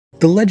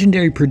The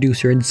legendary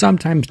producer and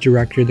sometimes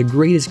director of the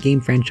greatest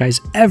game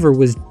franchise ever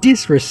was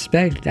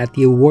disrespected at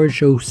the award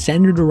show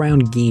centered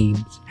around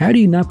games. How do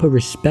you not put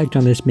respect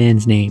on this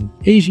man's name?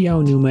 Eiji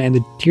Aonuma and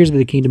the Tears of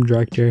the Kingdom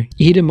director,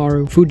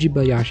 Hidemaru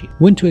Fujibayashi,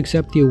 went to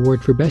accept the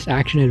award for Best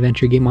Action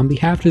Adventure Game on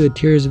behalf of the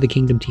Tears of the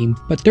Kingdom team,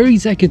 but 30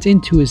 seconds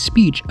into his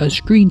speech, a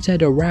screen said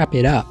to wrap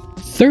it up.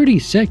 30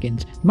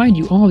 seconds? Mind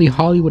you, all the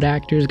Hollywood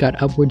actors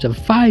got upwards of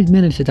 5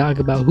 minutes to talk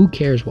about who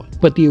cares what,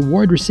 but the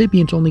award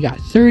recipients only got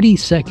 30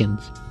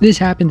 seconds. This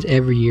happens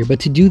every year, but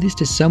to do this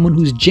to someone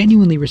who's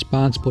genuinely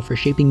responsible for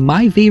shaping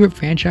my favorite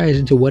franchise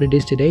into what it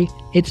is today,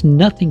 it's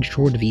nothing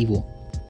short of evil.